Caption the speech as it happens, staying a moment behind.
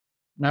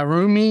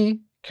Narumi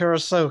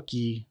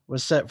Karasuki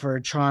was set for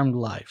a charmed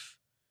life.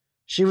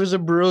 She was a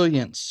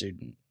brilliant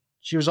student.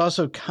 She was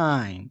also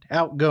kind,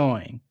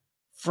 outgoing,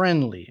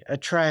 friendly,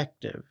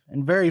 attractive,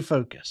 and very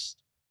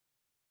focused.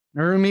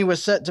 Narumi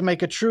was set to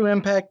make a true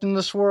impact in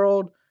this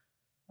world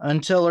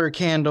until her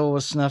candle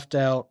was snuffed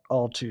out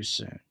all too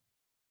soon.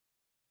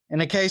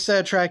 In a case that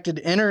attracted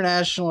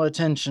international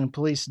attention,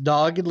 police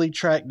doggedly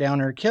tracked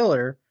down her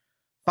killer,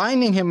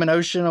 finding him an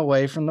ocean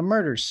away from the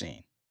murder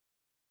scene.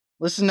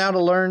 Listen now to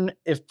learn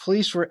if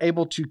police were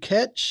able to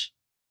catch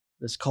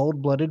this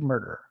cold-blooded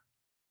murderer.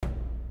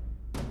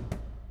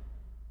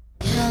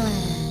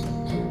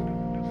 Killing,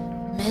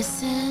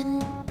 missing,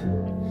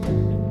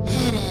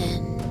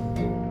 hidden.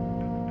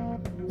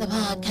 The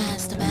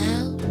podcast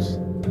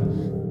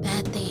about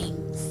bad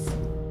things.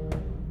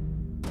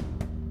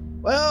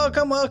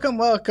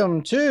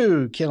 Welcome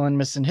to Killing,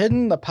 Missing,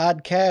 Hidden, the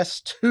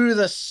podcast to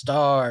the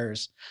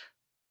stars.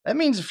 That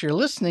means if you're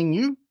listening,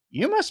 you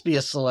must be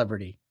a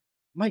celebrity.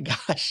 My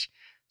gosh,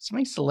 so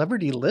many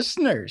celebrity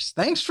listeners.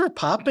 Thanks for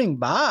popping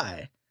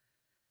by.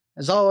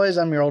 As always,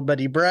 I'm your old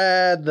buddy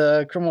Brad,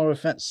 the criminal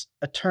defense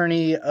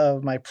attorney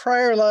of my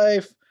prior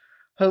life,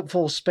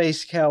 hopeful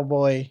space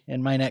cowboy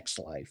in my next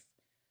life.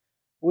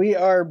 We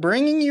are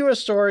bringing you a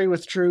story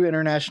with true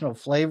international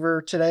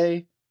flavor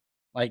today.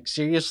 Like,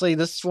 seriously,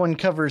 this one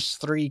covers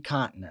 3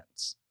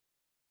 continents.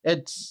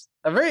 It's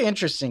a very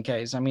interesting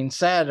case. I mean,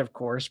 sad, of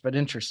course, but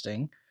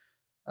interesting.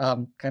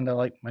 Kind of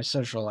like my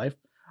social life.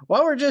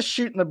 While we're just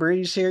shooting the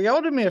breeze here,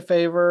 y'all do me a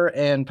favor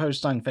and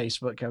post on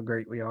Facebook how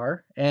great we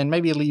are, and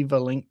maybe leave a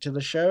link to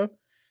the show.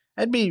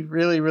 That'd be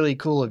really, really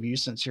cool of you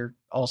since you're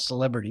all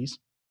celebrities.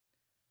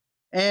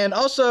 And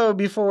also,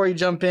 before we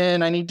jump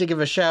in, I need to give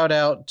a shout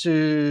out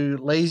to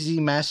Lazy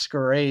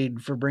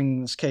Masquerade for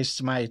bringing this case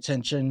to my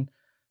attention,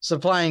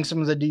 supplying some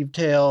of the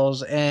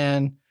details,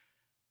 and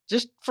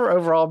just for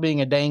overall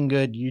being a dang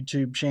good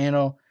YouTube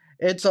channel.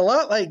 It's a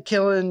lot like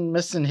Killing,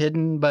 Missing,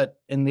 Hidden, but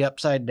in the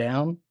upside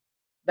down.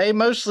 They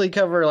mostly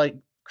cover like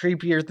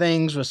creepier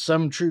things with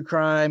some true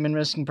crime and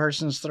missing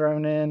persons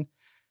thrown in,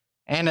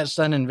 and it's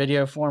done in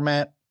video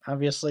format,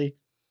 obviously.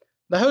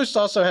 The host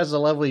also has a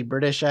lovely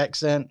British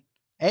accent,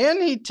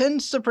 and he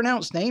tends to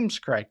pronounce names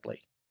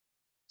correctly.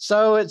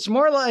 So it's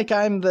more like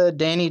I'm the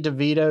Danny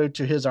DeVito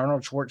to his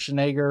Arnold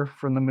Schwarzenegger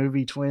from the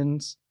movie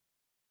Twins.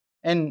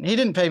 And he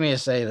didn't pay me to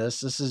say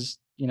this. This is,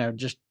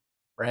 just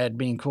Brad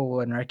being cool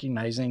and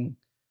recognizing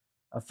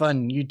a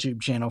fun YouTube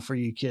channel for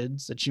you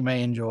kids that you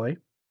may enjoy.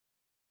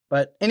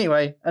 But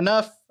anyway,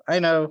 enough. I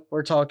know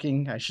we're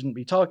talking. I shouldn't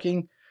be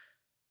talking.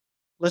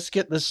 Let's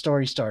get this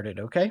story started,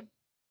 okay?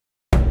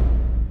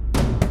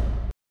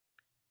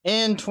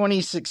 In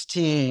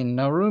 2016,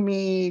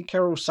 Narumi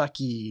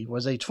Karasuki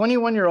was a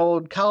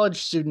 21-year-old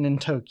college student in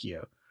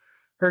Tokyo.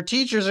 Her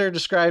teachers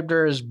described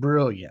her as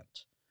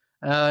brilliant.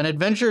 An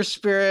adventurous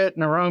spirit,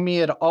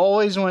 Narumi had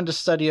always wanted to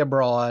study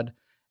abroad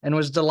and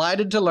was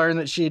delighted to learn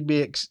that she had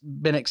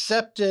been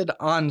accepted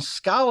on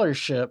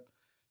scholarship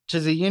to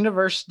the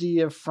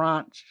University of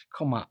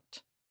Franche-Comté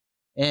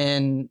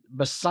in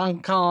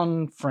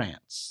Besançon,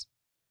 France.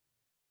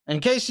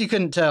 In case you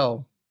couldn't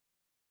tell,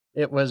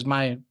 it was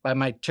by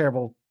my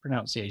terrible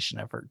pronunciation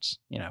efforts.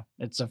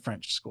 It's a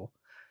French school.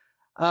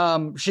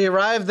 She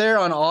arrived there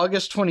on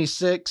August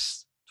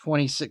 26,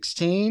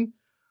 2016,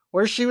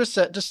 where she was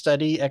set to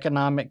study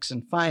economics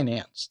and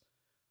finance.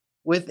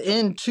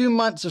 Within 2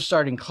 months of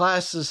starting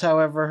classes,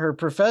 however, her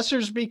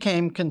professors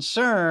became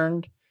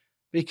concerned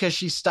because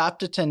she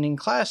stopped attending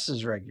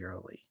classes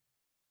regularly.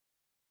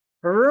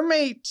 Her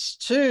roommates,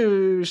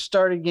 too,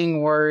 started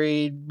getting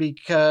worried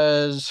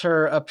because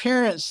her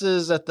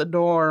appearances at the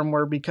dorm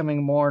were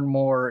becoming more and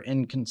more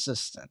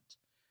inconsistent.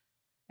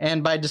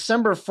 And by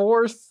December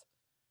 4th,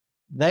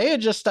 they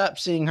had just stopped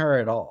seeing her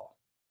at all.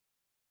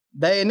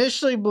 They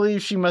initially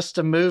believed she must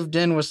have moved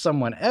in with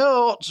someone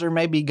else or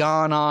maybe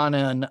gone on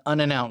an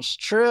unannounced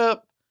trip.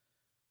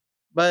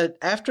 But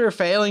after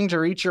failing to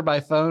reach her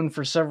by phone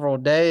for several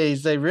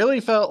days, they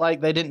really felt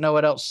like they didn't know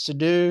what else to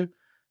do,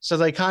 so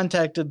they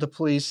contacted the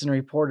police and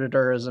reported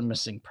her as a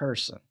missing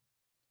person.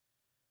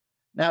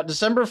 Now,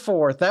 December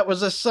 4th, that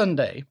was a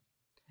Sunday,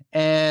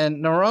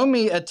 and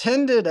Narumi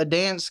attended a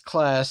dance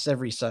class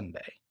every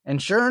Sunday.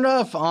 And sure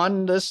enough,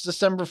 on this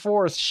December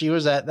 4th, she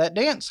was at that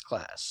dance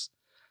class.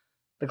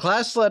 The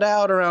class let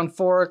out around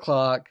 4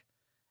 o'clock,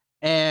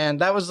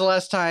 and that was the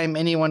last time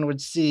anyone would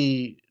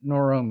see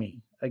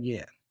Narumi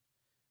again.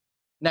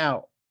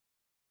 Now,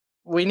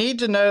 we need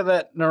to know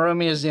that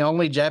Narumi is the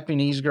only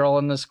Japanese girl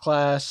in this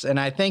class, and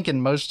I think in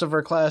most of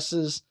her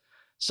classes,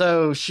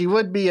 so she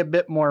would be a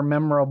bit more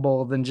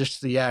memorable than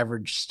just the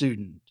average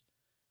student.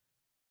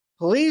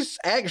 Police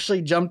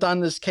actually jumped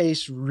on this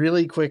case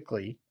really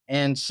quickly,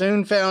 and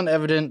soon found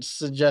evidence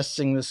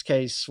suggesting this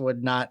case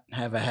would not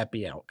have a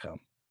happy outcome.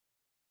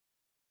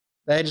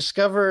 They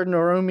discovered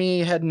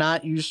Narumi had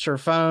not used her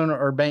phone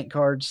or bank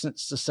card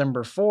since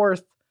December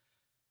 4th,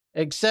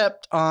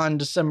 except on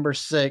December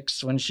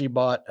 6th when she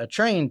bought a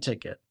train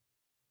ticket.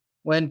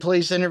 When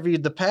police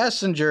interviewed the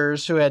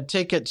passengers who had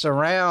tickets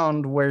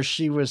around where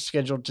she was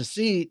scheduled to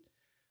seat,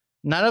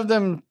 None of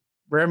them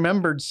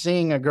remembered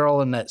seeing a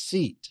girl in that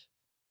seat,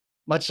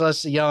 much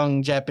less a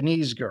young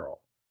Japanese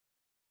girl.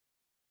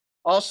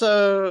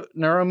 Also,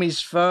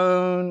 Narumi's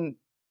phone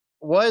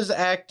was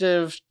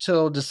active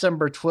till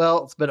December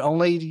 12th, but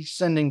only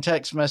sending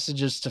text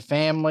messages to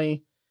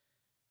family.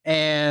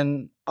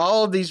 And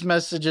all of these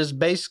messages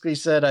basically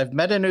said, I've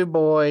met a new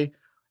boy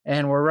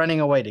and we're running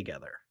away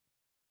together.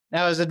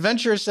 Now, as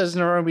adventurous as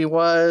Narumi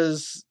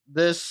was,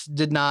 this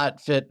did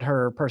not fit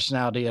her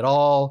personality at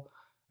all.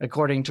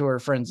 According to her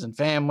friends and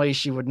family,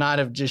 she would not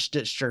have just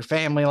ditched her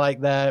family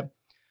like that.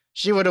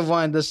 She would have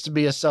wanted this to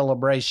be a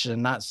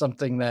celebration, not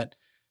something that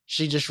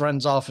she just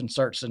runs off and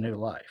starts a new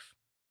life.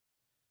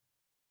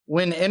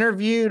 When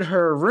interviewed,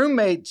 her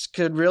roommates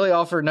could really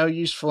offer no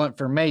useful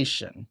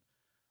information,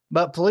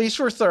 but police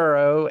were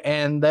thorough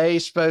and they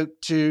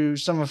spoke to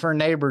some of her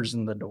neighbors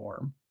in the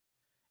dorm.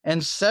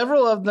 And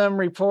several of them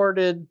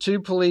reported to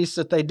police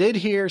that they did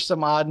hear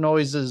some odd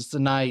noises the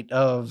night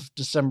of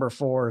December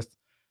 4th,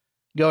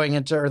 going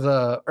into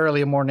the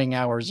early morning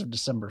hours of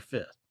December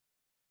 5th.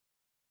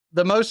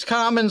 The most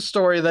common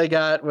story they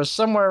got was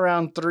somewhere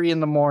around 3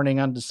 in the morning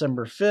on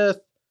December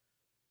 5th.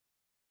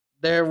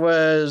 There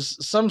was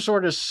some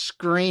sort of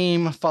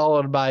scream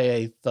followed by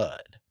a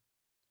thud.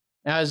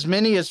 Now, as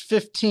many as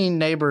 15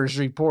 neighbors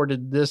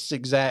reported this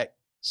exact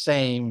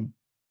same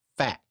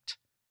fact.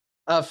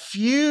 A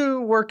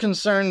few were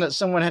concerned that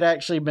someone had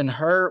actually been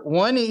hurt.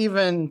 One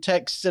even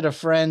texted a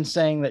friend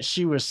saying that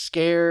she was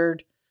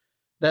scared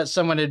that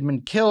someone had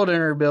been killed in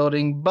her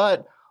building.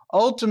 But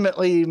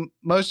ultimately,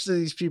 most of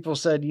these people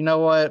said, you know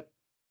what?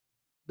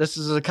 This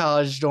is a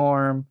college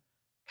dorm.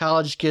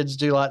 College kids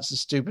do lots of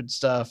stupid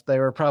stuff. They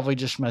were probably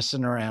just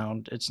messing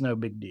around. It's no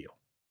big deal.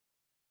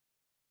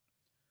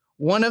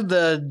 One of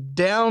the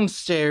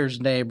downstairs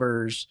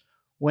neighbors,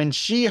 when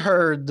she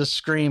heard the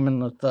scream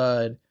and the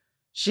thud,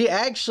 she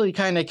actually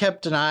kind of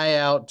kept an eye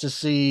out to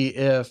see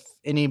if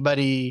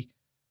anybody,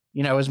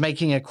 was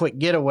making a quick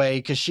getaway,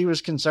 because she was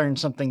concerned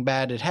something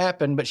bad had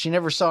happened, but she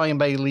never saw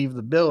anybody leave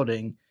the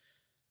building,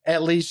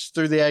 at least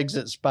through the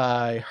exits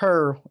by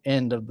her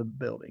end of the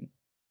building.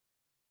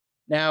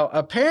 Now,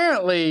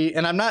 apparently,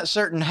 and I'm not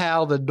certain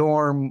how the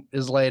dorm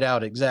is laid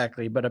out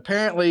exactly, but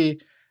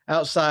apparently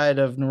outside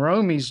of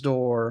Narumi's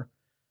door,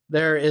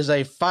 there is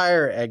a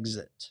fire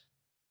exit.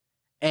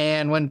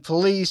 And when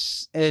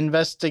police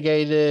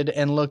investigated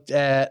and looked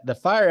at the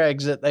fire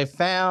exit, they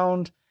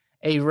found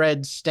a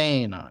red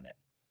stain on it.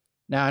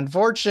 Now,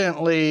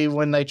 unfortunately,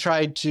 when they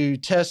tried to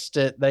test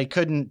it, they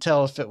couldn't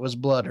tell if it was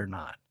blood or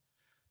not.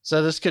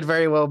 So this could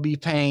very well be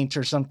paint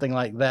or something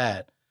like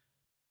that.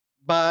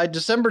 By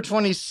December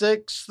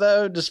 26th,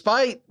 though,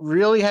 despite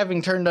really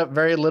having turned up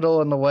very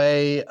little in the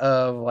way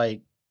of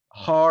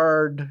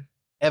hard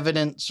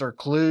evidence or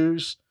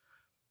clues,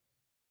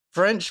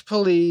 French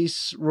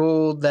police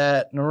ruled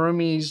that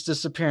Narumi's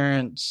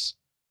disappearance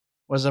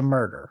was a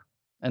murder,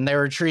 and they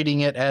were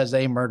treating it as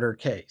a murder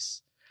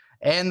case.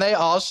 And they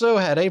also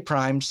had a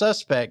prime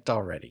suspect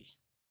already,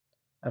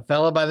 a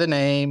fellow by the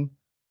name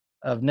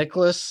of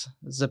Nicholas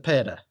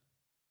Zepeda.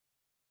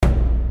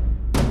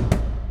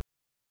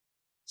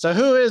 So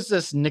who is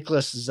this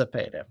Nicholas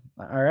Zepeda?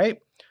 All right.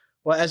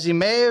 Well, as you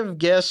may have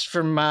guessed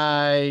from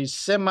my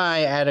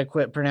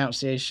semi-adequate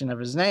pronunciation of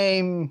his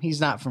name,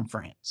 he's not from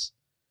France.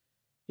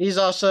 He's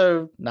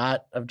also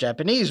not of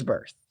Japanese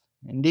birth.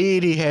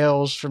 Indeed, he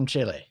hails from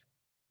Chile.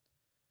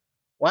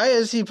 Why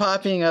is he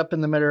popping up in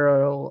the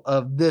middle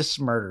of this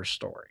murder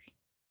story?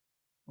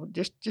 Well,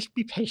 just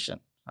be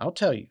patient. I'll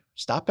tell you.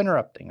 Stop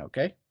interrupting,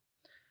 okay?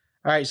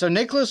 All right, so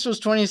Nicholas was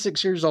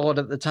 26 years old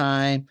at the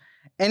time,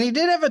 and he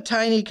did have a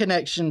tiny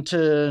connection to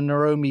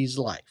Narumi's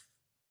life.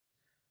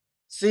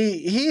 See,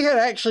 he had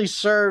actually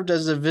served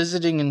as a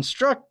visiting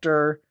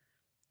instructor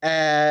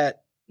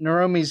at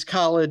Narumi's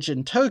college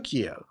in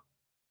Tokyo,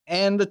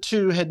 and the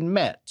two had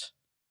met.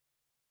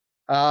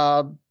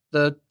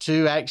 The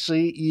two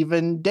actually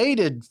even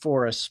dated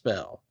for a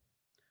spell,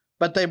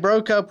 but they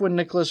broke up when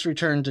Nicholas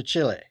returned to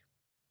Chile.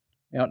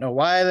 We don't know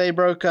why they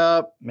broke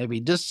up.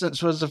 Maybe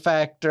distance was a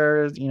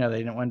factor. They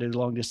didn't want to do the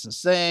long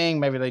distance thing.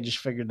 Maybe they just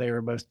figured they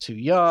were both too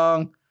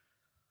young.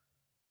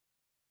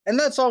 And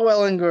that's all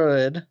well and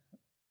good.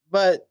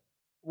 But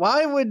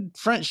why would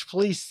French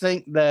police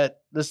think that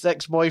this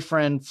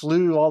ex-boyfriend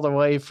flew all the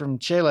way from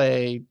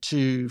Chile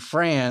to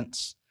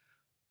France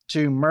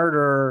to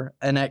murder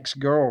an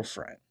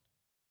ex-girlfriend?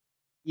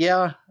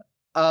 Yeah,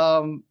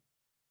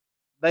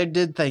 they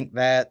did think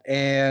that,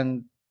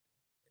 and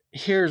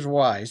here's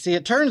why. See,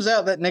 it turns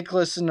out that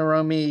Nicholas and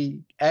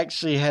Narumi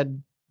actually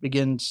had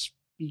begun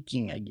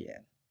speaking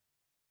again.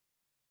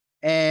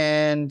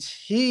 And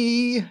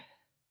he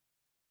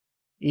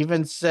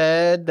even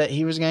said that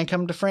he was going to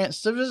come to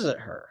France to visit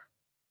her.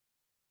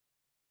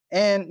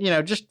 And,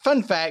 just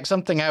fun fact,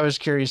 something I was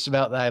curious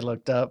about that I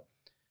looked up.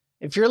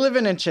 If you're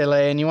living in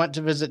Chile and you want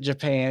to visit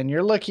Japan,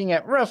 you're looking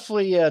at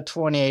roughly a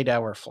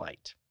 28-hour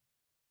flight.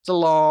 It's a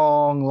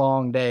long,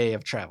 long day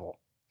of travel.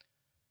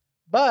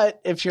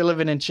 But if you're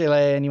living in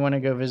Chile and you want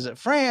to go visit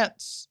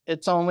France,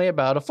 it's only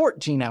about a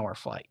 14-hour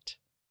flight.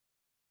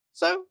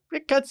 So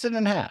it cuts it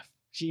in half.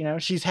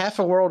 she's half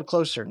a world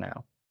closer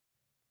now.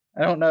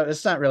 I don't know.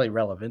 It's not really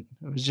relevant.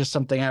 It was just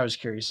something I was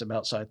curious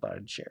about, so I thought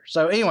I'd share.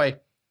 So anyway,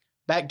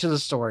 back to the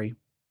story.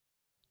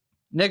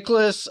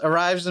 Nicholas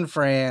arrives in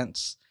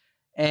France,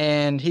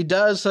 and he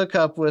does hook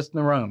up with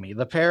Naromi.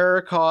 The pair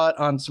are caught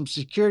on some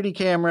security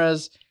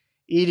cameras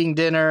eating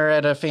dinner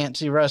at a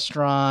fancy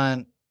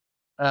restaurant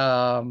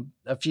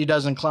a few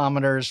dozen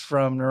kilometers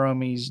from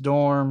Naromi's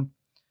dorm.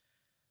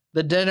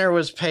 The dinner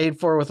was paid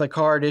for with a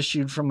card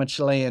issued from a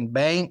Chilean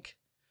bank.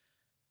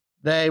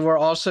 They were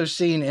also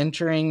seen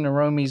entering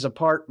Naromi's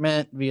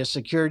apartment via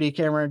security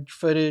camera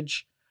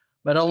footage,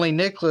 but only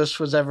Nicholas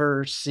was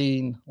ever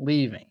seen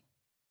leaving.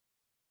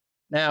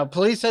 Now,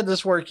 police had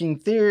this working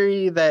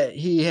theory that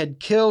he had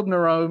killed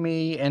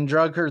Naromi and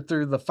drug her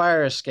through the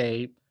fire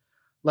escape,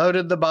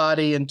 loaded the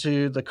body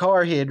into the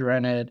car he had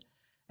rented,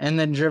 and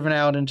then driven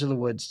out into the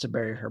woods to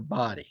bury her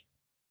body.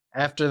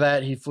 After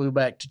that, he flew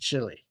back to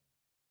Chile.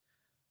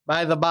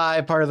 By the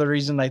by, part of the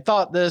reason they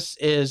thought this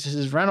is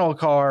his rental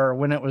car,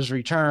 when it was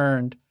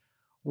returned,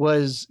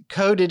 was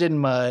coated in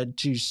mud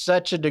to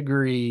such a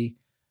degree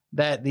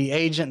that the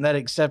agent that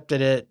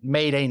accepted it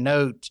made a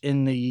note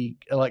in the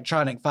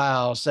electronic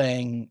file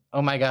saying,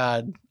 "Oh my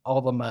God,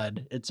 all the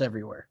mud, it's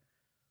everywhere."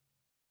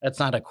 That's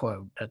not a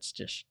quote. That's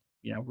just,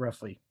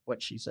 roughly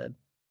what she said.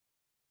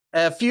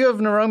 A few of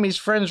Naromi's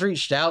friends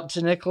reached out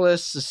to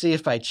Nicholas to see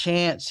if by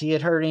chance he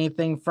had heard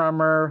anything from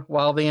her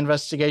while the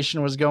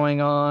investigation was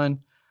going on.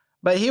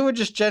 But he would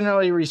just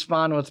generally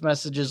respond with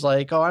messages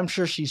like, "Oh, I'm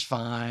sure she's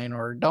fine,"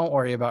 or "Don't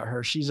worry about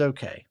her, she's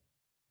okay."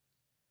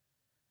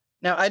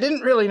 Now, I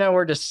didn't really know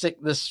where to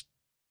stick this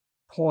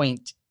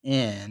point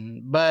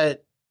in,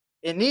 but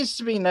it needs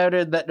to be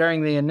noted that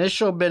during the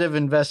initial bit of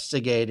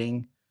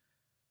investigating,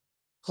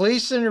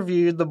 police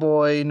interviewed the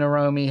boy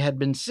Naromi had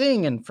been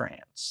seeing in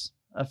France,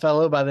 a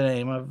fellow by the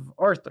name of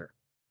Arthur.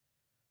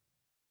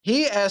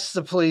 He asked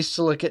the police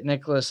to look at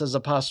Nicholas as a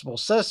possible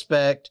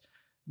suspect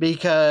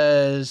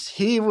because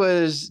he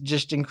was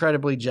just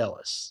incredibly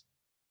jealous.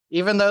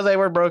 Even though they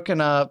were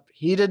broken up,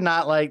 he did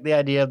not like the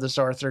idea of this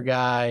Arthur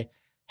guy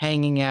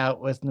hanging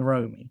out with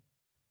Naromi.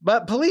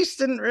 But police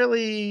didn't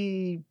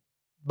really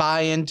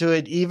buy into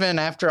it, even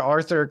after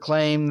Arthur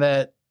claimed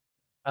that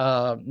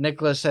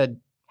Nicholas had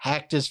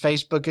hacked his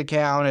Facebook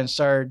account and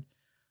started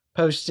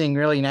posting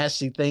really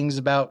nasty things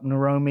about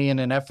Naromi in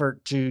an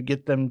effort to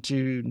get them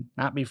to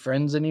not be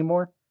friends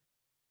anymore.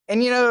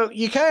 And,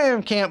 you kind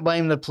of can't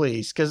blame the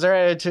police because their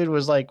attitude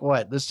was like,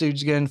 what? This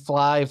dude's going to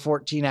fly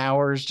 14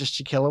 hours just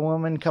to kill a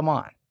woman? Come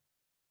on.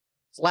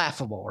 It's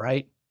laughable,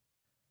 right?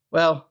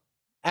 Well,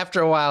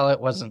 after a while,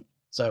 it wasn't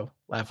so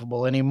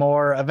laughable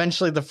anymore.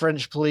 Eventually, the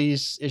French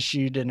police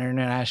issued an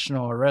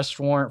international arrest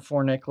warrant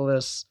for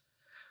Nicholas.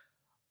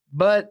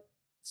 But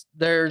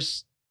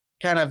there's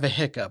kind of a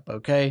hiccup,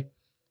 okay?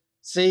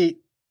 See,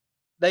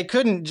 they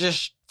couldn't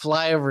just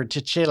fly over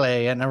to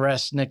Chile and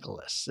arrest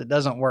Nicholas. It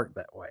doesn't work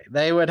that way.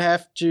 They would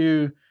have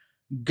to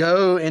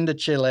go into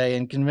Chile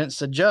and convince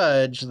the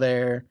judge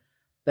there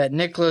that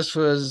Nicholas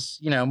was,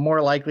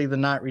 more likely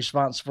than not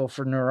responsible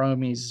for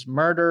Naromi's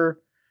murder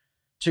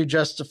to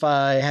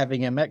justify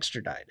having him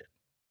extradited.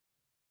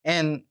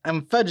 And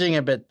I'm fudging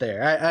a bit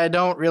there. I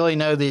don't really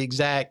know the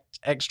exact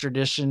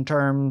extradition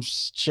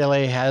terms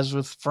Chile has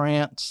with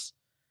France.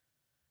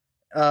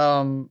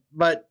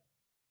 But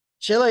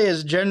Chile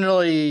is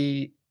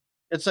generally,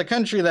 it's a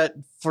country that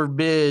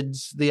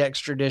forbids the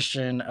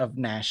extradition of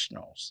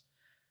nationals.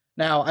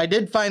 Now, I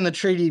did find the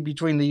treaty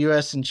between the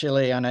U.S. and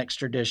Chile on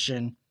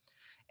extradition,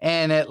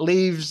 and it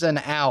leaves an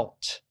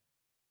out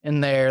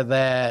in there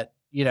that,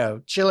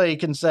 Chile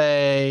can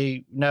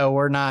say, no,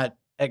 we're not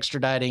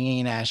extraditing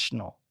any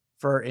national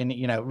for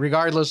any,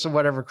 regardless of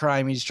whatever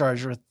crime he's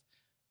charged with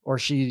or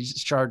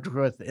she's charged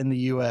with in the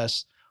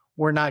U.S.,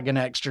 we're not going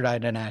to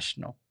extradite a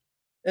national.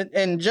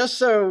 And just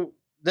so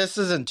this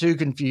isn't too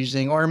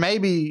confusing, or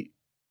maybe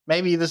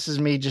this is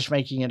me just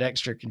making it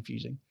extra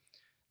confusing.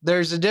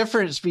 There's a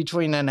difference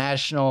between a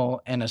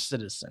national and a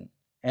citizen.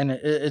 And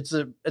it's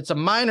a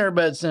minor,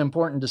 but it's an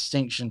important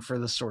distinction for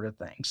this sort of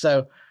thing.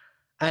 So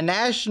a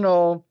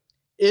national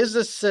is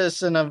a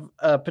citizen of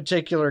a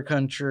particular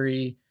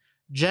country,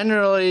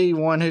 generally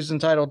one who's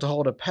entitled to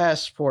hold a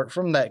passport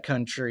from that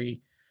country.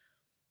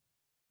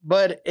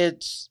 But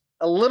it's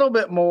a little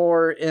bit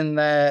more in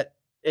that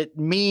it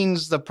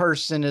means the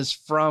person is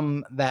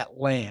from that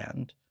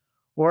land.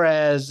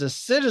 Whereas a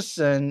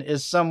citizen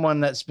is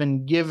someone that's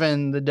been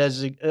given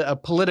a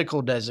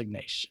political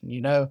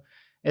designation.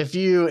 If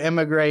you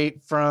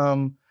immigrate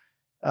from,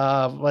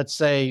 let's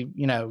say,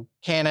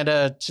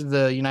 Canada to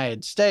the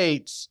United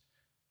States,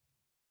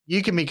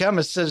 you can become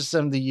a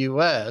citizen of the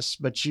U.S.,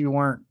 but you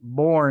weren't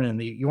born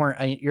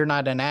you're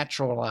not a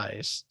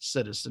naturalized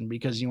citizen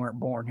because you weren't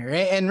born here.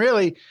 And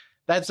really,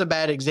 that's a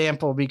bad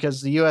example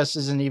because the U.S.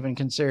 isn't even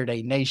considered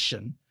a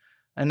nation.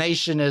 A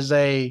nation is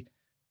a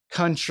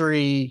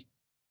country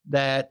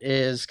that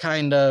is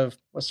kind of,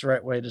 what's the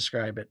right way to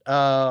describe it?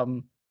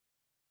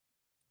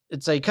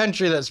 It's a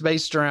country that's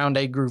based around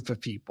a group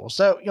of people.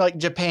 So like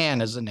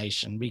Japan is a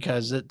nation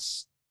because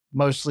it's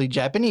mostly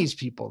Japanese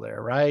people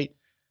there, right?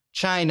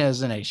 China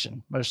is a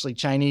nation, mostly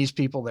Chinese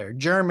people there.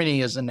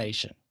 Germany is a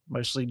nation,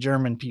 mostly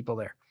German people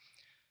there.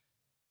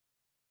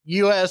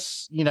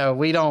 U.S.,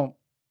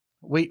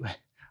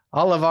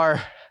 all of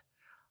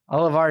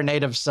our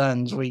native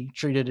sons, we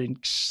treated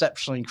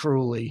exceptionally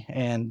cruelly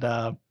and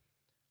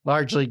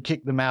largely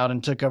kicked them out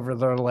and took over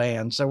their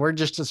land. So we're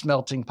just a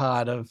melting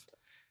pot of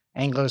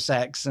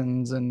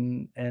Anglo-Saxons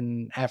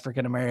and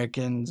African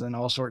Americans and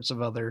all sorts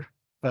of other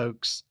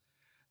folks.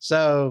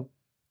 So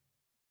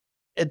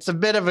it's a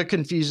bit of a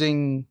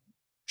confusing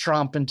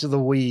tromp into the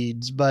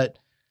weeds, but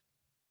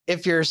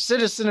if you're a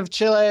citizen of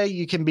Chile,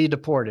 you can be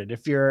deported.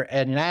 If you're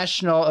a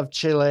national of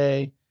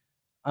Chile,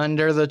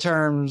 under the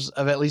terms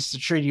of at least the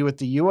treaty with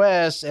the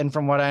U.S., and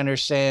from what I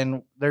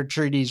understand, their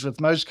treaties with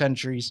most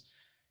countries,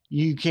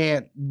 you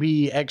can't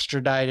be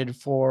extradited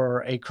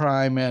for a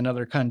crime in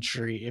another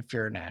country if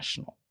you're a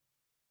national.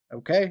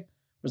 Okay?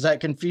 Was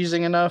that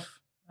confusing enough?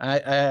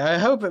 I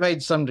hope it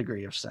made some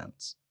degree of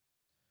sense.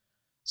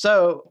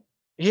 So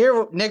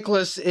here,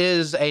 Nicholas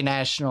is a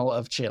national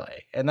of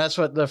Chile, and that's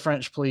what the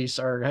French police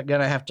are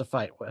going to have to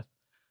fight with.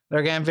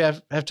 They're going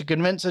to have to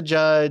convince a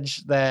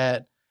judge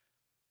that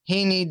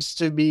he needs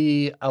to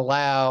be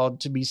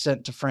allowed to be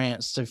sent to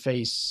France to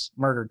face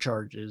murder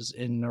charges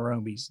in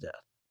Naromi's death.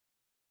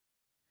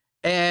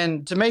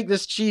 And to make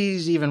this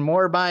cheese even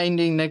more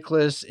binding,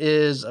 Nicholas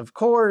is, of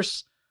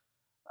course,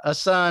 a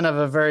son of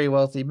a very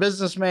wealthy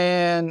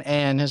businessman,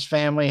 and his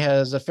family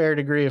has a fair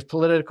degree of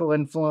political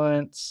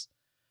influence.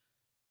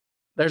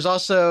 There's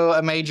also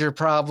a major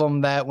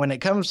problem that when it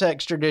comes to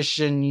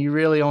extradition, you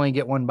really only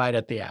get one bite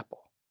at the apple.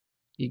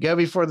 You go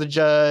before the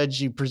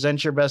judge, you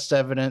present your best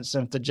evidence,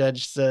 and if the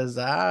judge says,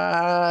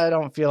 I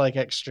don't feel like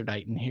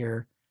extraditing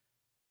here,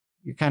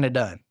 you're kind of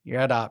done.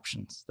 You're out of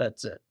options.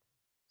 That's it.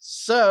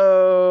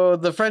 So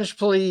the French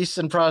police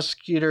and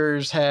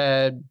prosecutors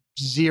had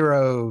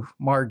zero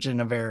margin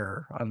of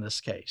error on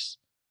this case.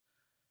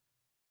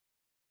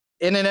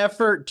 In an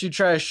effort to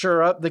try to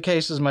shore up the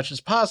case as much as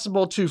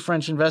possible, 2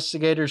 French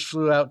investigators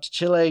flew out to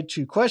Chile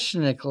to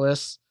question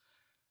Nicholas,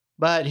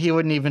 but he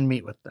wouldn't even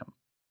meet with them.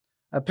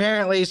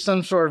 Apparently,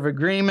 some sort of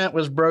agreement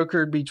was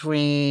brokered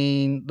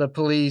between the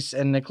police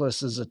and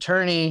Nicholas's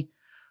attorney,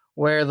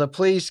 where the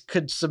police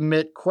could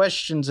submit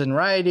questions in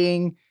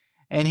writing,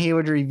 and he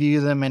would review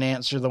them and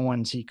answer the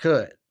ones he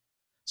could.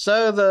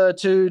 So the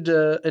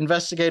 2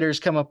 investigators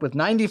come up with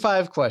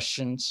 95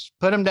 questions,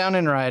 put them down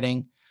in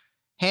writing,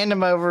 hand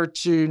them over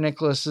to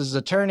Nicholas's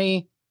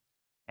attorney,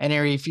 and he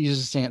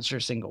refuses to answer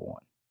a single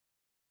one.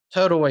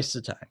 Total waste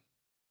of time.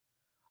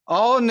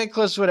 All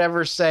Nicholas would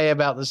ever say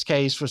about this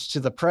case was to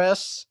the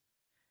press,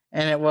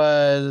 and it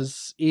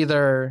was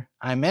either,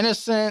 I'm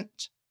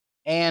innocent,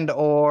 and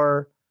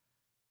or,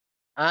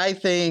 I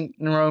think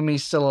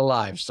Naromi's still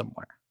alive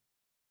somewhere.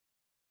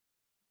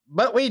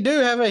 But we do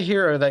have a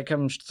hero that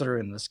comes through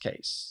in this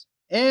case,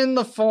 in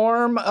the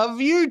form of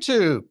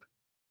YouTube.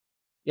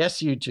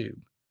 Yes, YouTube.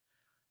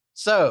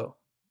 So,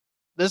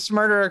 this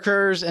murder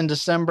occurs in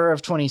December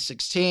of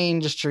 2016.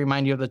 Just to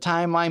remind you of the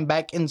timeline,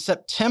 back in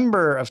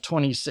September of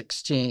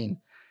 2016,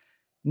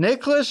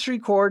 Nicholas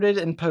recorded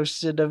and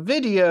posted a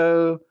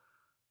video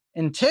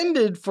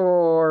intended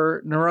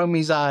for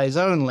Naromi's eyes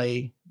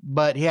only,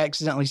 but he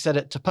accidentally set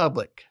it to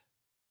public,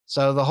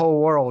 so the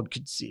whole world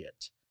could see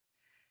it.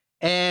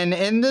 And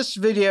in this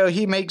video,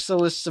 he makes a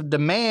list of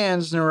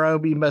demands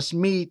Naromi must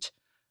meet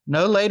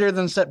no later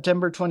than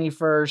September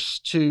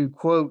 21st to,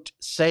 quote,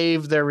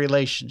 save their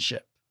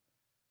relationship.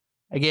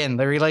 Again,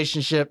 the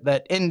relationship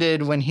that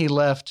ended when he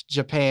left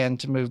Japan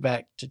to move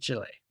back to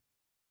Chile.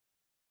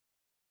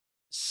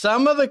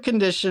 Some of the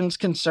conditions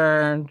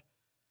concerned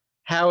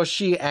how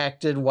she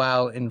acted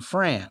while in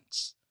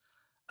France.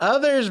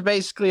 Others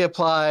basically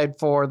applied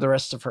for the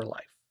rest of her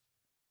life.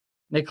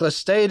 Nicholas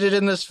stated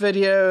in this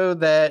video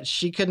that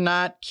she could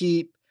not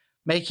keep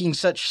making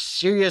such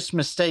serious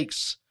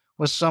mistakes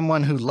with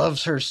someone who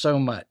loves her so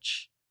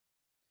much.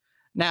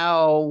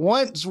 Now,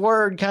 once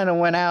word kind of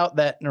went out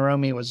that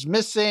Naromi was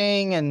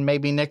missing and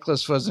maybe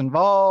Nicholas was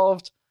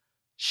involved,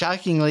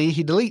 shockingly,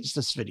 he deletes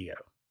this video.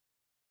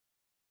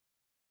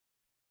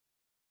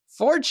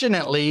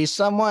 Fortunately,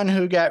 someone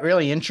who got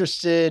really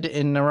interested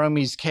in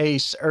Naromi's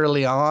case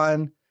early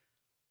on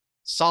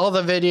saw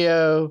the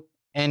video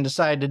and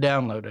decided to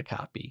download a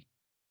copy.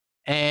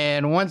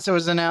 And once it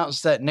was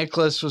announced that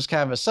Nicholas was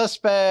kind of a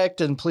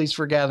suspect and police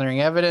were gathering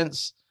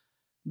evidence,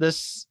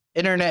 this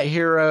internet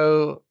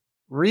hero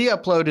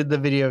re-uploaded the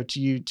video to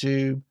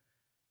YouTube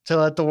to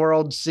let the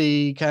world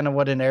see kind of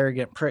what an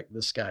arrogant prick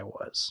this guy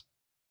was.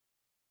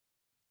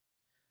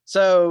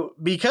 So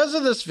because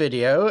of this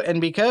video, and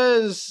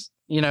because,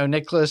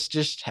 Nicholas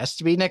just has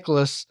to be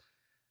Nicholas,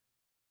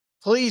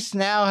 police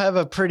now have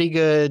a pretty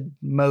good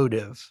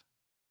motive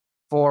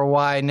for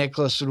why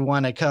Nicholas would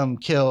want to come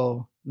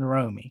kill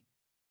Naromi.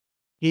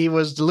 He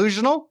was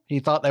delusional. He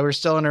thought they were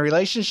still in a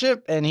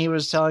relationship, and he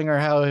was telling her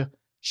how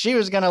she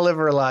was going to live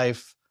her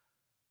life,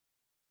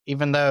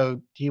 even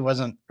though he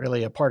wasn't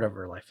really a part of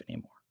her life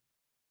anymore.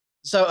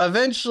 So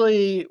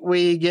eventually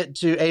we get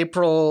to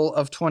April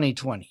of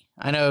 2020.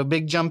 I know,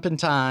 big jump in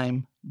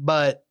time,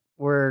 but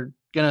we're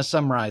going to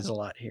summarize a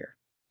lot here.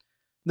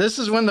 This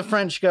is when the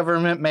French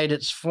government made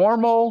its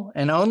formal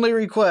and only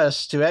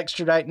request to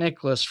extradite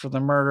Nicholas for the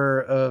murder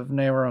of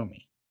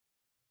Naomi.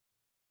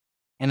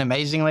 And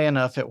amazingly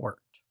enough, it worked.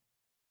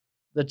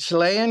 The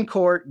Chilean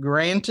court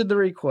granted the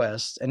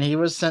request, and he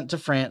was sent to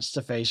France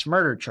to face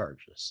murder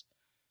charges.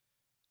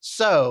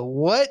 So,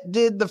 what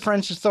did the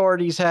French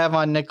authorities have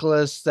on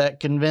Nicholas that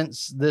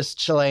convinced this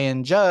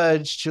Chilean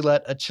judge to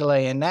let a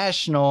Chilean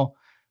national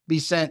be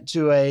sent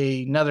to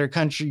another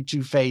country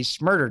to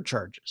face murder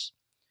charges?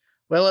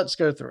 Well, let's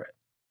go through it.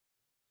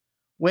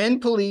 When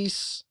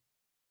police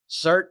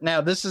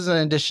now this is in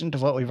addition to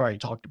what we've already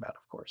talked about,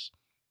 of course.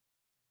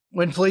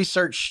 When police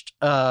searched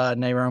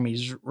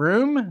Naomi's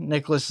room,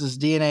 Nicholas's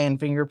DNA and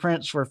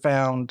fingerprints were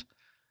found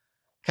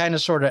kind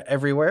of sort of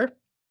everywhere.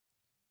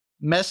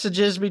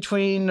 Messages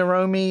between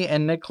Naomi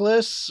and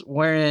Nicholas,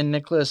 wherein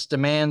Nicholas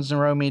demands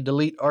Naomi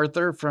delete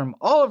Arthur from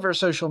all of her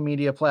social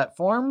media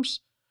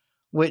platforms,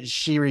 which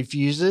she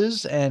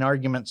refuses, and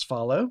arguments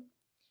follow.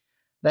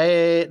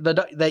 That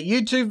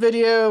YouTube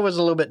video was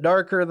a little bit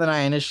darker than I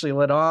initially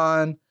let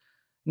on.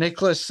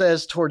 Nicholas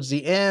says towards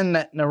the end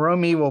that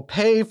Naomi will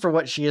pay for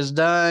what she has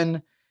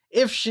done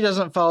if she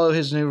doesn't follow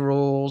his new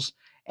rules,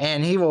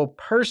 and he will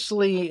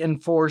personally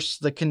enforce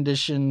the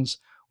conditions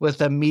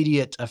with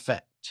immediate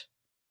effect.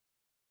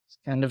 It's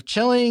kind of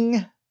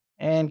chilling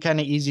and kind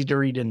of easy to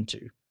read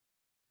into.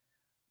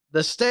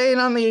 The stain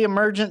on the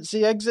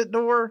emergency exit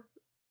door,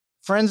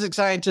 forensic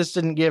scientists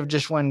didn't give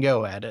just one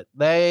go at it.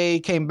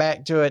 They came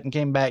back to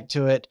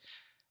it,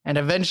 and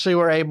eventually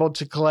were able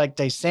to collect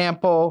a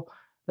sample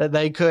that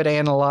they could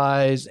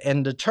analyze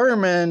and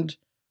determined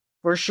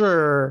for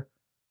sure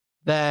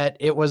that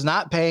it was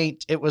not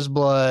paint, it was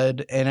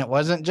blood, and it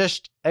wasn't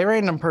just a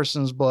random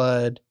person's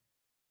blood.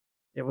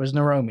 It was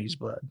Naomi's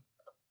blood.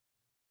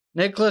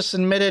 Nicholas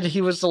admitted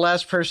he was the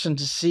last person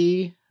to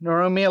see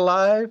Naomi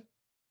alive.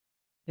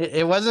 He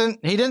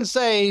didn't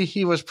say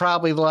he was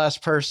probably the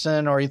last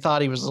person or he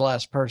thought he was the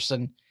last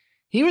person.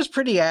 He was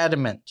pretty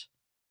adamant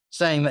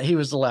saying that he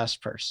was the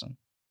last person.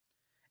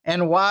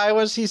 And why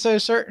was he so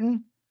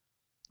certain?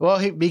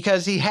 Well,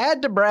 because he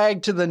had to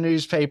brag to the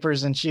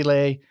newspapers in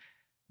Chile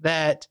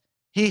that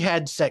he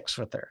had sex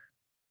with her.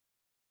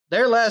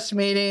 Their last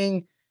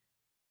meeting,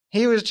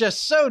 he was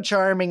just so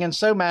charming and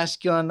so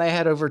masculine, they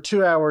had over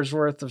 2 hours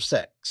worth of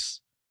sex.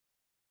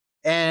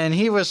 And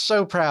he was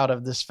so proud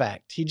of this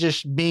fact. He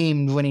just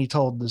beamed when he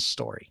told this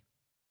story.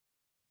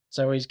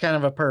 So he's kind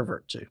of a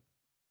pervert too.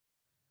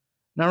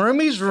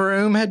 Naomi's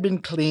room had been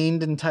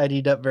cleaned and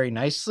tidied up very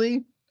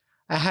nicely,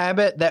 a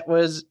habit that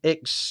was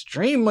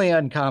extremely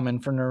uncommon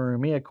for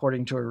Naomi,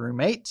 according to her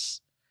roommates.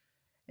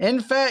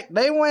 In fact,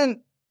 they went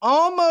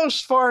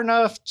almost far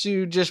enough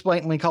to just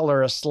blatantly call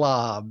her a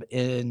slob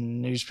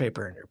in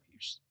newspaper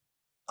interviews.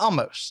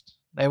 Almost.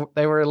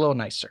 They were a little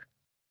nicer.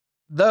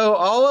 Though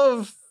all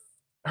of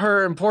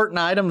her important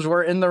items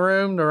were in the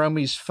room,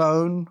 Naomi's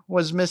phone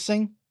was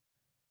missing.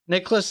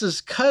 Nicholas's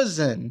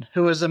cousin,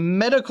 who was a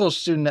medical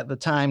student at the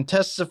time,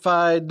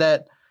 testified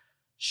that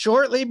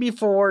shortly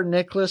before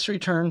Nicholas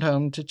returned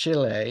home to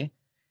Chile,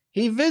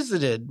 he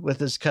visited with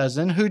his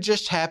cousin, who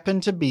just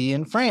happened to be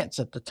in France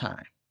at the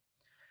time.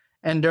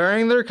 And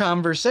during their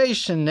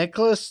conversation,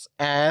 Nicholas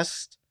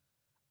asked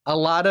a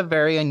lot of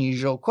very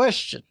unusual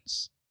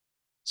questions,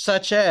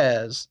 such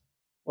as,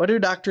 what do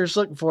doctors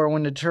look for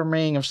when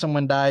determining if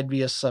someone died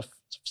via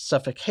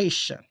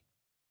suffocation?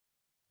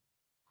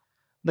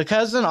 The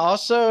cousin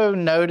also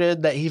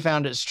noted that he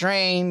found it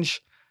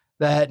strange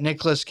that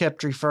Nicholas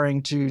kept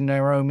referring to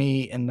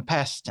Naomi in the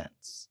past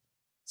tense,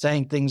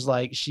 saying things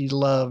like she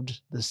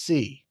loved the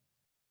sea.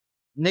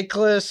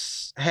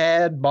 Nicholas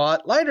had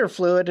bought lighter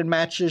fluid and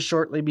matches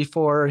shortly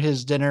before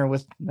his dinner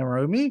with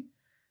Naomi.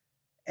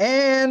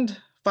 And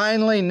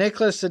finally,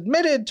 Nicholas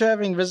admitted to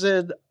having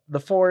visited the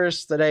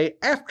forest the day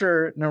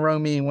after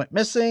Naomi went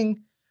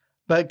missing,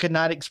 but could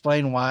not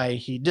explain why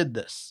he did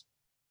this.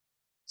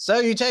 So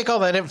you take all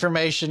that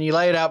information, you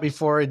lay it out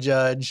before a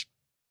judge.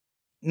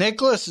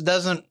 Nicholas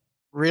doesn't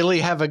really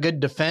have a good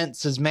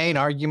defense. His main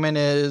argument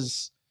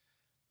is,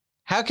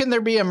 how can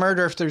there be a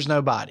murder if there's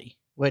no body?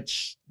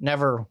 Which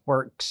never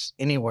works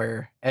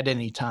anywhere at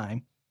any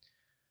time.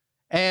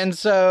 And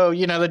so,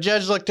 the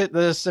judge looked at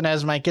this, and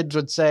as my kids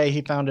would say,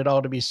 he found it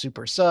all to be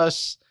super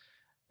sus.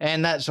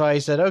 And that's why he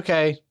said,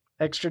 okay,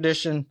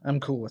 extradition, I'm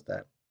cool with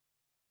that.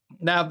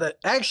 Now,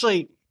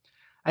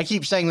 I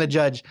keep saying the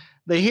judge.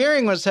 The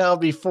hearing was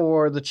held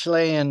before the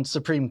Chilean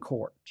Supreme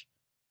Court.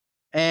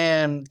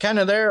 And kind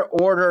of their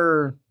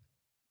order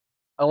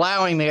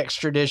allowing the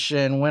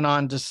extradition went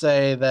on to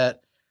say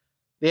that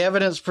the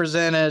evidence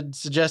presented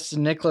suggested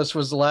Nicholas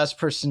was the last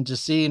person to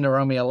see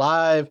Naomi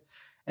alive,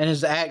 and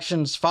his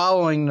actions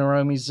following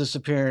Naomi's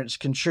disappearance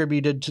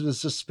contributed to the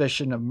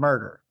suspicion of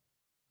murder.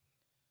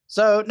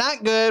 So,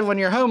 not good when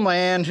your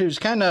homeland, who's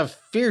kind of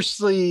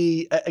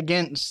fiercely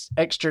against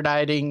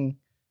extraditing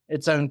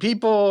its own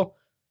people,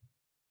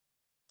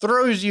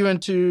 throws you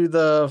into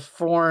a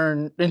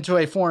foreign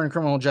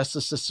criminal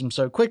justice system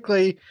so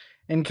quickly,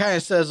 and kind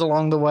of says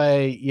along the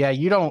way, yeah,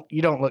 you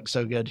don't look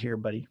so good here,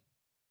 buddy.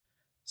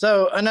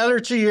 So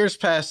another 2 years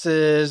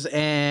passes,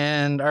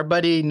 and our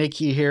buddy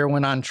Nikki here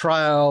went on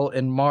trial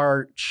in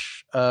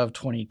March of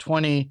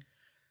 2020.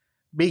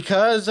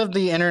 Because of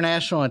the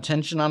international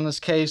attention on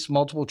this case,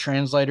 multiple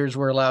translators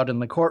were allowed in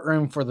the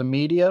courtroom for the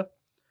media.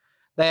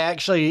 They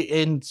actually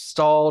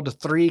installed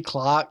 3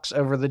 clocks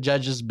over the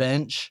judge's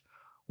bench,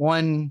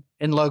 one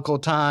in local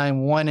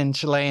time, one in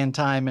Chilean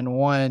time, and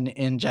one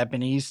in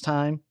Japanese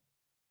time.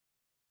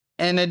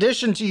 In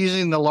addition to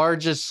using the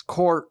largest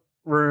courtroom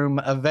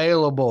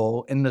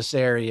available in this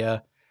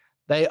area,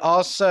 they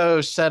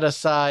also set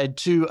aside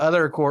 2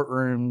 other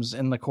courtrooms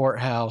in the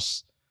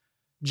courthouse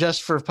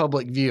just for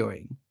public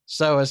viewing.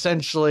 So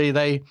essentially,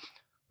 they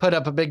put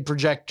up a big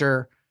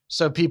projector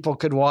so people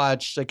could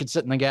watch. They could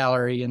sit in the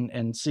gallery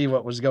and see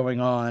what was going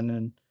on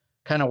and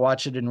kind of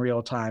watch it in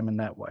real time in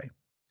that way.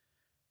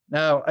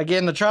 Now,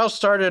 again, the trial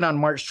started on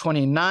March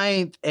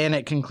 29th and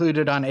it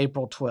concluded on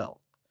April 12th.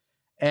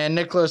 And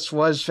Nicholas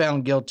was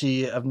found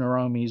guilty of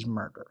Narumi's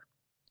murder.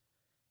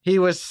 He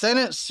was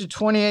sentenced to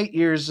 28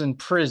 years in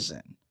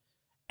prison.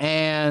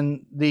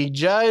 And the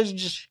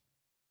judge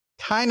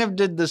kind of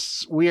did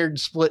this weird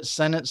split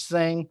sentence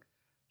thing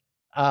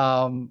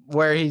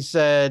where he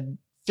said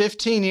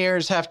 15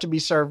 years have to be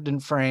served in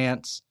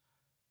France,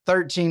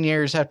 13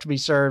 years have to be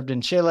served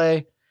in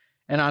Chile,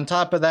 and on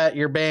top of that,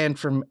 you're banned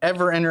from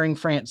ever entering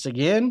France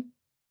again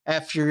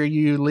after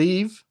you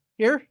leave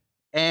here.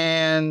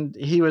 And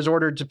he was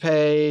ordered to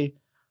pay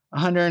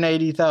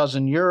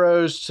 180,000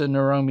 euros to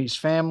Narumi's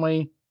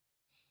family.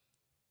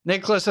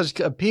 Nicholas has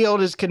appealed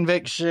his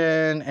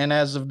conviction, and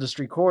as of this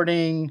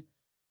recording,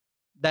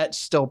 that's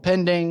still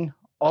pending.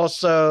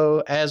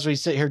 Also, as we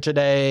sit here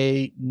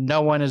today,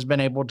 no one has been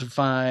able to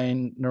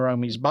find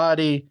Narumi's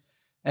body.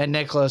 And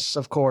Nicholas,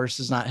 of course,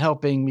 is not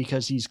helping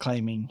because he's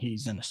claiming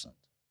he's innocent.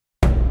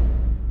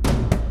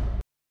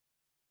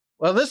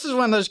 Well, this is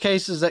one of those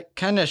cases that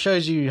kind of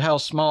shows you how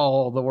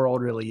small the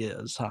world really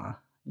is, huh?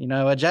 You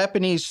know, a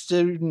Japanese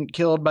student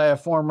killed by a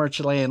former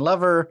Chilean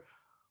lover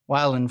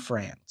while in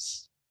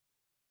France.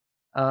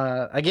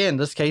 Again,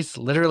 this case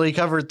literally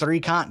covered 3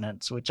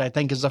 continents, which I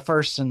think is the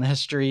first in the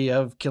history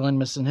of Killing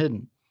Missing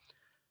Hidden.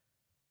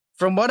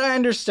 From what I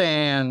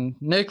understand,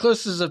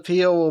 Nicholas's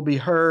appeal will be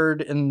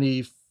heard in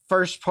the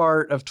first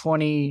part of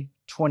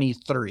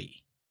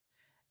 2023.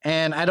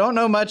 And I don't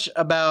know much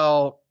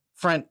about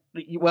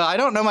I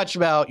don't know much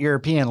about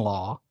European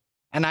law,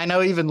 and I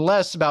know even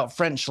less about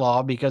French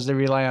law because they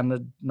rely on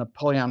the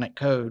Napoleonic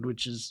Code,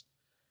 which is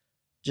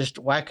just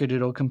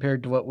wackadoodle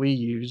compared to what we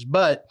use.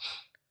 But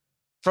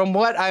from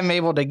what I'm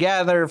able to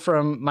gather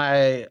from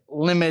my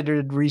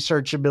limited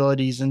research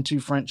abilities into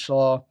French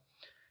law,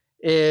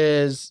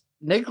 is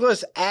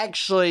Nicholas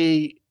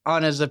actually,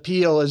 on his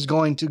appeal, is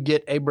going to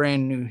get a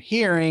brand new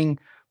hearing,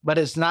 but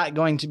it's not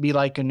going to be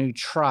like a new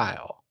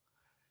trial.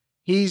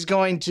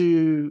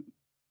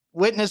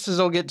 Witnesses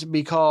will get to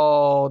be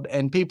called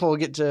and people will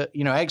get to,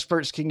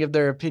 experts can give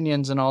their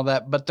opinions and all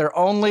that, but they're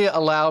only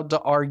allowed to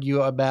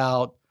argue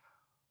about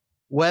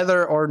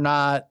whether or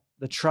not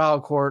the trial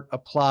court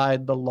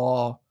applied the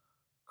law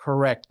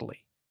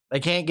correctly. They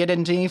can't get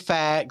into any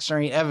facts or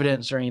any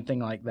evidence or anything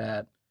like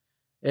that.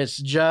 It's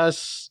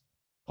just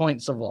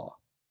points of law.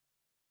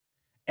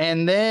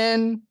 And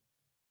then,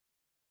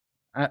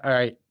 all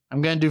right,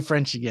 I'm going to do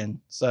French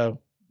again. So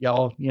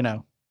y'all,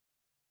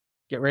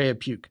 get ready to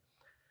puke.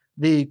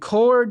 The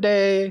Cour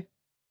de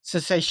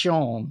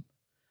Cassation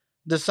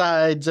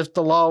decides if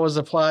the law was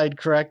applied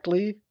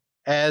correctly,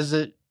 as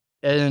it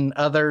in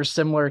other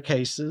similar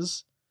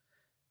cases.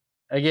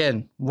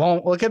 Again,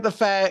 won't look at the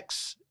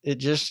facts. It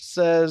just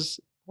says,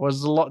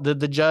 did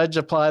the judge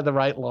apply the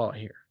right law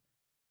here?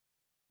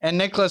 And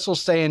Nicholas will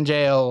stay in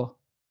jail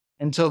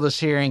until this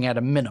hearing at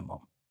a minimum.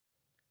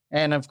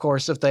 And of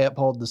course, if they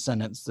uphold the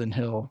sentence, then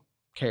he'll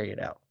carry it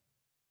out.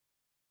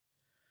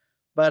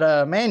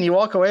 But man, you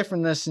walk away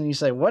from this and you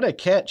say, what a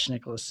catch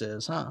Nicholas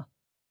is, huh?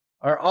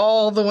 Are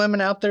all the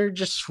women out there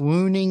just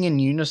swooning in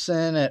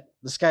unison at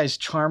this guy's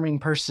charming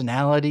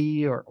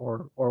personality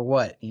or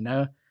what,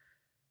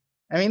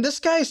 I mean, this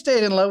guy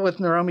stayed in love with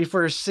Narumi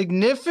for a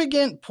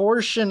significant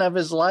portion of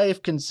his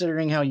life,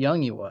 considering how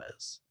young he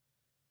was.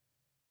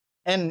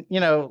 And,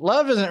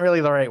 love isn't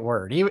really the right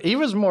word. He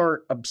was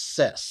more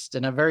obsessed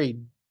in a very,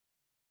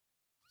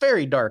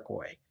 very dark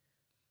way.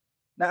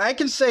 Now, I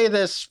can say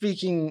this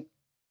speaking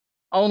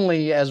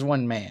only as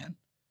one man.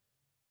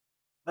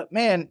 But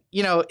man,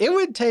 it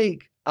would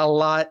take a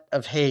lot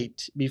of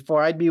hate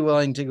before I'd be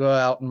willing to go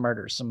out and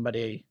murder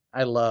somebody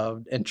I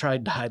loved and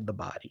tried to hide the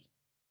body.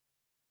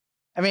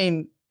 I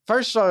mean,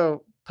 first of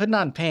all, putting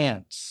on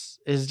pants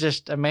is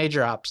just a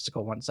major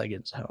obstacle once I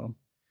get home.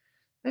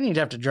 Then you'd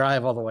have to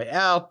drive all the way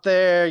out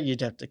there.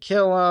 You'd have to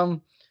kill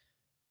him,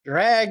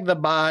 drag the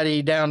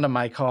body down to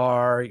my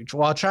car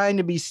while trying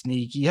to be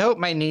sneaky. Hope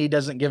my knee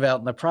doesn't give out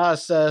in the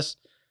process.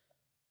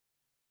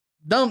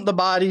 Dump the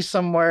body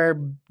somewhere,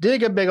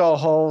 dig a big old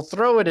hole,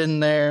 throw it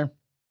in there.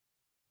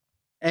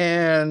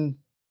 And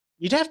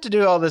you'd have to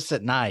do all this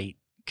at night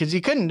because you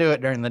couldn't do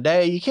it during the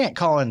day. You can't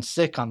call in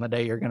sick on the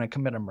day you're going to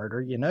commit a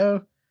murder,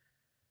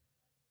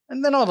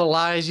 And then all the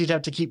lies you'd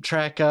have to keep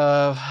track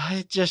of.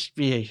 It'd just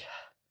be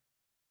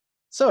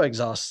so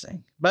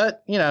exhausting.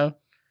 But,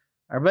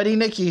 our buddy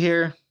Nicky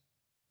here,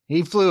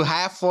 he flew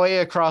halfway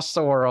across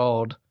the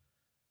world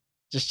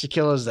just to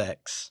kill his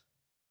ex.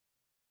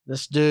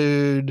 This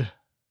dude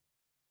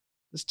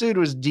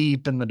was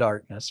deep in the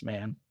darkness,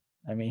 man.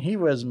 I mean, he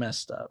was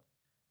messed up.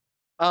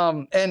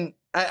 And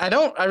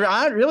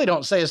I really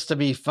don't say this to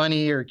be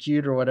funny or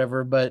cute or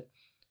whatever, but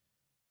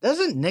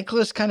doesn't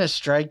Nicholas kind of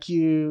strike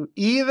you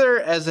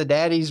either as a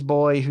daddy's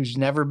boy who's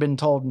never been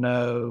told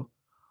no,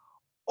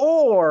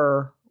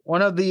 or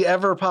one of the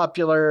ever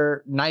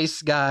popular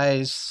nice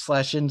guys /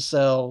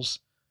 incels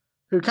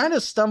who kind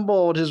of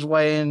stumbled his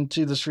way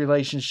into this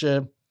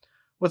relationship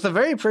with a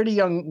very pretty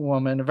young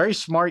woman, a very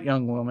smart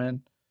young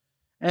woman,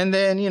 and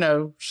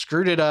then,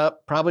 screwed it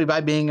up, probably by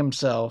being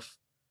himself.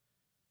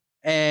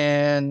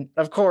 And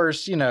of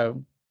course,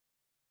 to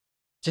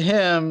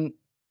him,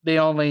 the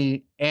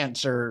only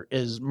answer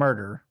is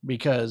murder,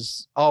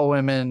 because all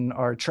women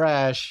are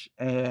trash,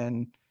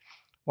 and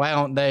why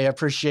don't they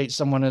appreciate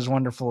someone as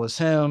wonderful as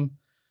him?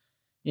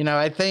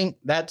 I think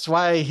that's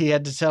why he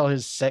had to tell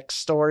his sex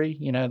story,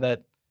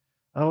 that,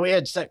 we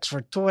had sex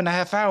for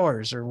 2.5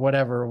 hours or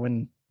whatever,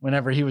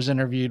 whenever he was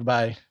interviewed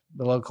by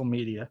the local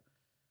media.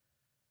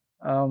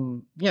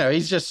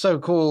 He's just so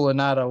cool and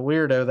not a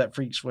weirdo that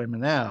freaks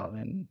women out.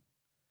 And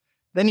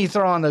then you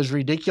throw on those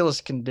ridiculous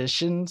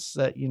conditions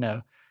that,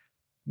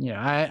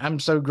 I'm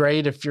so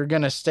great if you're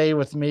going to stay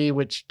with me,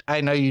 which I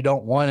know you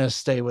don't want to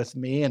stay with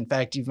me. In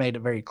fact, you've made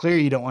it very clear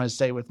you don't want to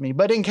stay with me.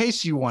 But in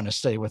case you want to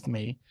stay with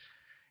me,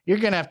 you're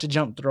going to have to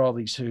jump through all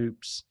these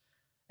hoops.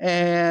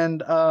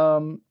 And,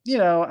 I'm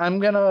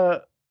going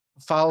to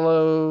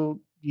follow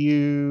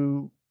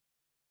you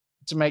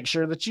to make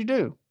sure that you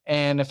do.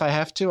 And if I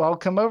have to, I'll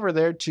come over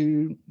there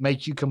to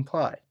make you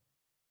comply.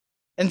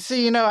 And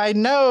see, I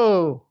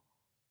know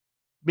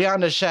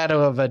beyond a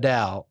shadow of a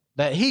doubt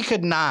that he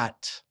could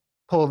not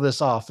pull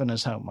this off in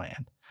his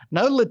homeland.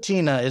 No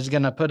Latina is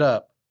going to put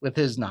up with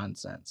his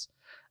nonsense.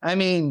 I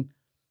mean,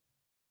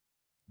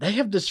 they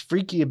have this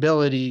freaky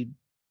ability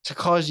to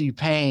cause you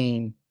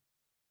pain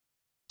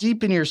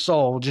deep in your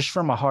soul just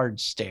from a hard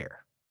stare.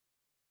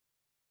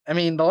 I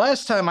mean, the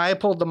last time I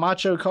pulled the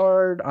macho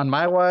card on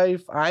my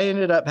wife, I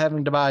ended up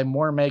having to buy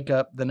more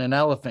makeup than an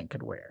elephant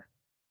could wear.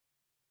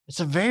 It's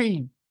a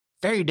very,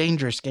 very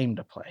dangerous game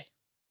to play.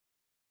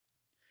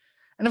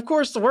 And of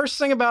course, the worst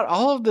thing about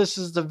all of this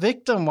is the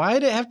victim. Why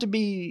did it have to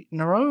be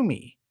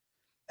Naomi?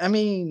 I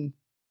mean,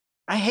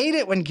 I hate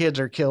it when kids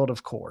are killed,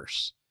 of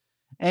course.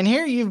 And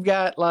here you've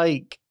got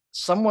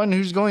someone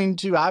who's going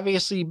to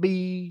obviously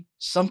be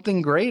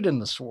something great in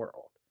this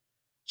world.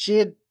 She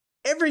had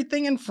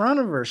everything in front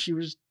of her. She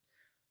was,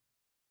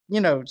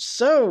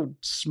 so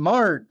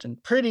smart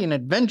and pretty and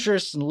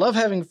adventurous and loved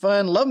having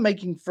fun, loved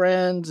making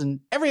friends. And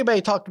everybody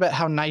talked about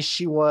how nice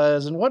she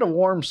was and what a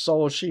warm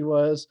soul she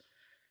was.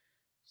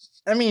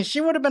 I mean,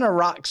 she would have been a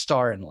rock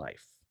star in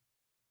life.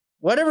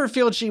 Whatever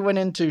field she went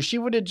into, she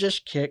would have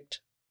just kicked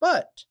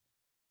butt.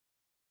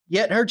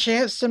 Yet her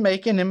chance to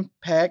make an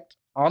impact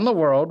on the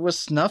world was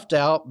snuffed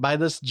out by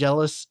this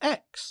jealous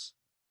ex.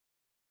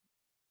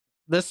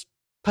 This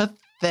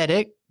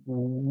pathetic,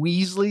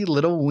 Weasley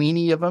little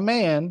weenie of a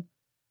man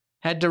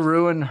had to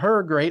ruin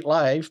her great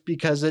life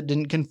because it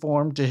didn't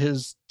conform to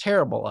his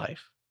terrible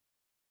life.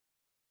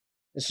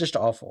 It's just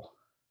awful.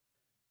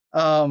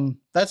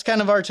 That's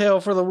kind of our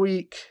tale for the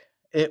week.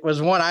 It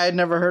was one I had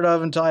never heard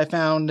of until I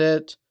found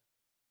it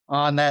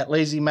on that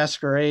Lazy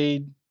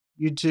Masquerade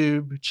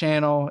YouTube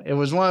channel. It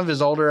was one of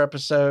his older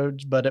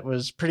episodes, but it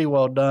was pretty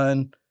well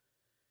done.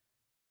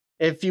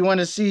 If you want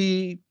to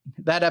see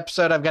that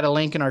episode, I've got a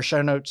link in our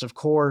show notes, of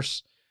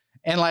course.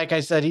 And like I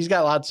said, he's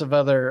got lots of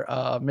other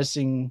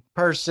missing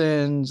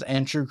persons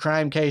and true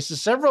crime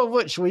cases, several of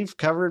which we've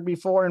covered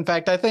before. In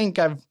fact, I think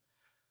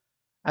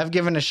I've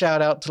given a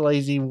shout out to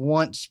Lazy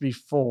once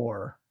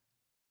before.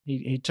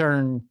 He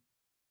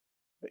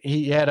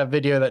had a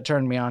video that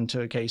turned me on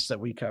to a case that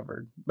we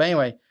covered. But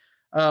anyway,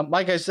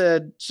 like I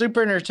said,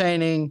 super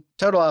entertaining,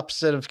 total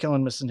opposite of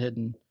Killing Missing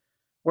Hidden.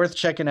 Worth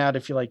checking out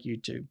if you like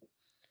YouTube.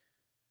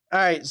 All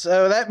right,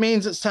 so that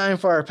means it's time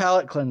for our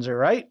palate cleanser,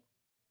 right?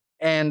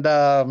 And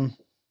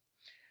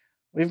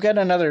we've got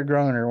another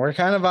groaner. We're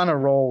kind of on a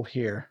roll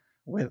here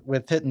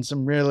with hitting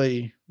some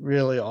really,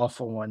 really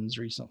awful ones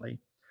recently.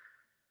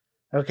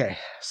 Okay,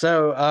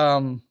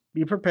 so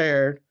be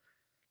prepared.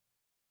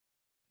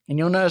 And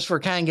you'll notice we're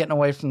kind of getting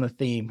away from the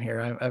theme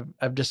here.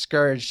 I've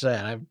discouraged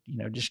that.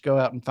 Just go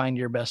out and find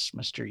your best,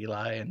 Mr.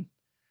 Eli, and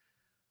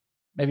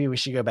maybe we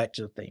should go back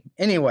to the theme.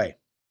 Anyway,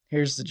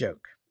 here's the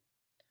joke.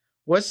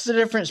 What's the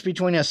difference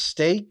between a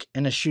steak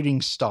and a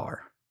shooting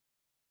star?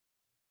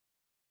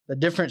 The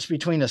difference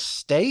between a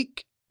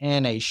steak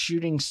and a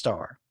shooting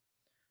star.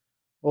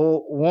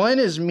 Well, one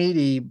is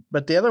meaty,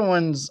 but the other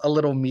one's a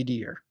little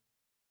meatier.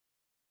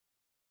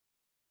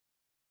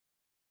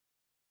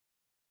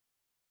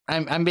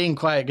 I'm being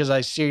quiet because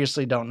I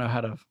seriously don't know how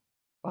to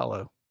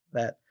follow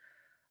that.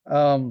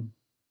 All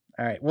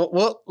right.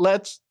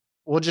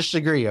 We'll just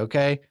agree,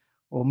 okay?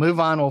 We'll move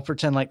on. We'll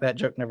pretend like that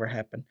joke never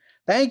happened.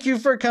 Thank you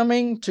for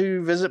coming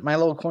to visit my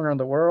little corner of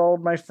the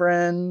world, my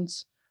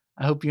friends.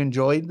 I hope you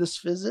enjoyed this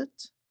visit.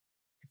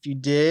 If you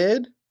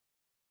did,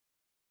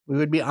 we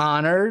would be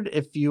honored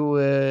if you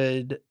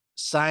would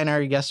sign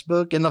our guest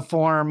book in the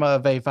form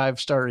of a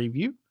 5-star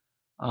review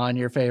on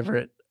your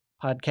favorite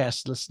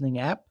podcast listening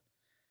app.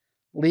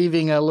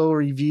 Leaving a little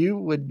review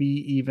would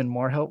be even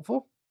more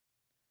helpful.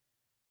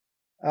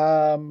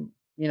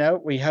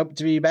 We hope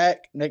to be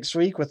back next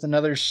week with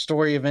another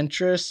story of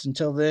interest.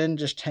 Until then,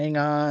 just hang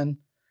on.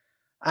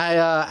 I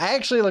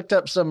actually looked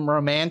up some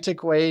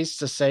romantic ways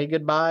to say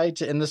goodbye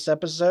to end this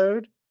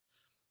episode,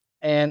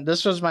 and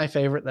this was my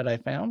favorite that I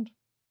found.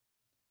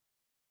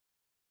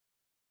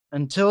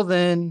 Until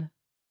then,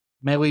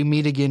 may we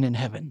meet again in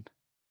heaven.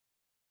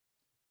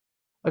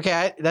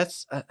 Okay,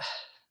 that's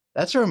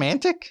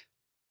romantic.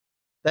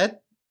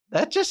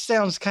 That just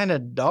sounds kind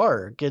of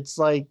dark. It's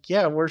like,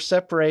 yeah, we're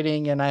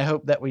separating, and I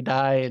hope that we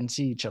die and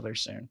see each other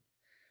soon.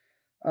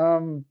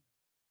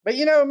 But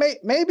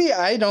maybe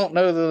I don't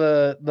know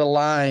the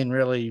line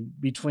really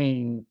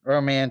between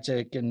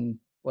romantic and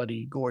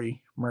bloody,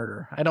 gory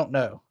murder. I don't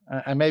know.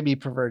 I may be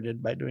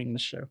perverted by doing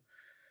this show.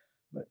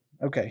 But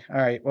okay, all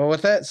right. Well,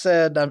 with that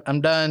said,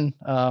 I'm done.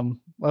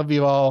 Love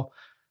you all.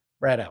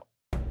 Brad out.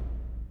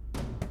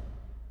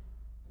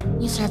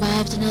 You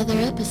survived another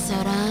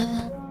episode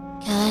of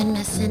Killing,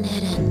 Missing,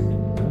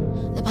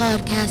 Hidden, the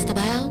podcast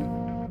about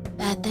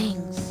bad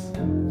things.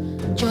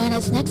 Join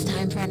us next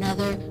time for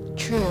another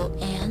true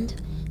and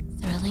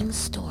thrilling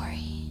story.